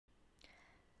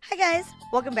Hi guys,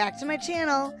 welcome back to my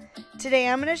channel. Today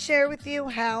I'm going to share with you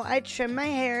how I trim my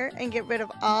hair and get rid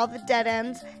of all the dead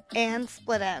ends and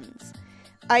split ends.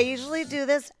 I usually do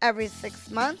this every 6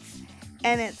 months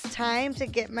and it's time to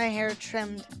get my hair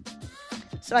trimmed.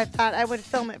 So I thought I would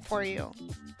film it for you.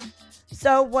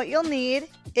 So what you'll need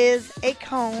is a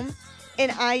comb,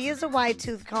 and I use a wide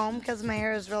tooth comb because my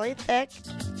hair is really thick.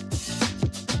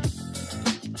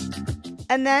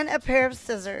 And then a pair of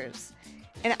scissors.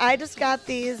 And I just got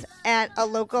these at a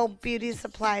local beauty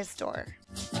supply store.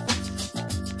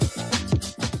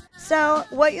 So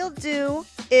what you'll do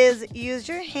is use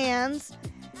your hands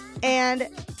and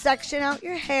section out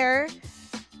your hair,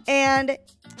 and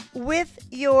with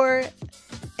your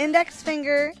index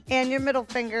finger and your middle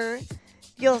finger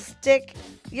you'll stick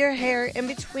your hair in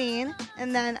between,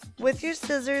 and then with your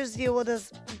scissors you will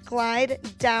just glide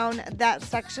down that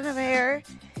section of hair.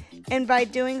 And by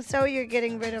doing so, you're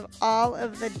getting rid of all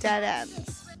of the dead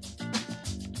ends.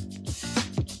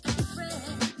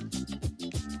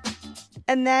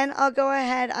 And then I'll go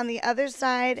ahead on the other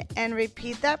side and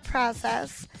repeat that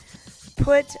process.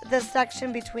 Put the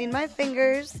section between my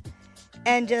fingers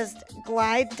and just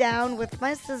glide down with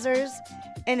my scissors.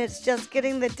 And it's just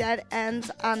getting the dead ends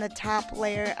on the top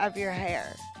layer of your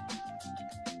hair.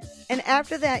 And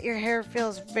after that, your hair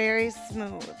feels very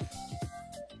smooth.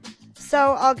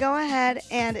 So I'll go ahead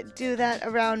and do that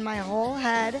around my whole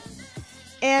head.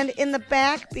 And in the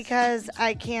back, because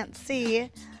I can't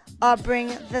see, I'll bring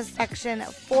the section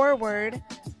forward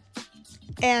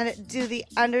and do the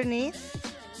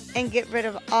underneath and get rid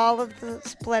of all of the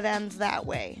split ends that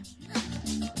way.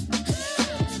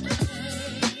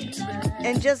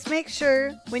 And just make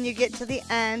sure when you get to the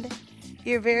end,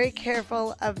 you're very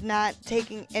careful of not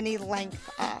taking any length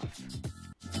off.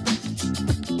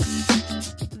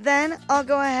 Then I'll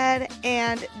go ahead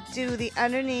and do the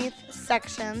underneath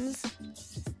sections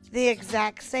the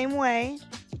exact same way.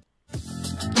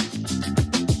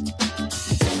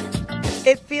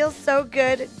 It feels so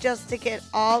good just to get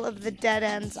all of the dead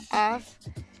ends off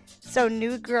so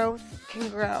new growth can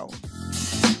grow.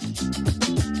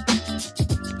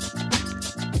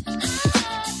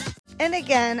 And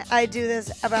again, I do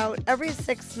this about every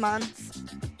 6 months.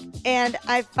 And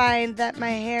I find that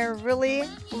my hair really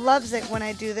loves it when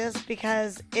I do this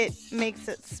because it makes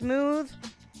it smooth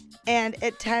and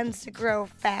it tends to grow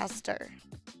faster.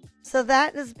 So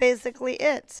that is basically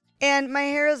it. And my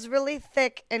hair is really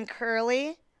thick and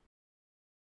curly.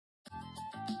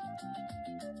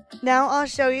 Now I'll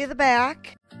show you the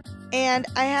back. And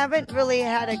I haven't really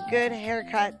had a good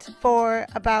haircut for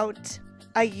about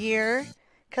a year,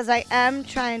 because I am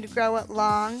trying to grow it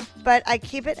long, but I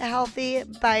keep it healthy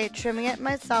by trimming it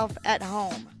myself at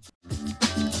home.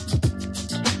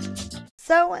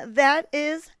 So that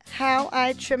is how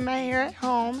I trim my hair at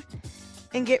home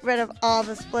and get rid of all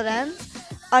the split ends.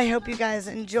 I hope you guys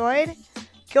enjoyed.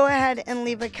 Go ahead and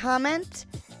leave a comment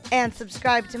and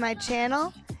subscribe to my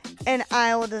channel, and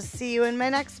I will just see you in my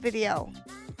next video.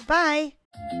 Bye!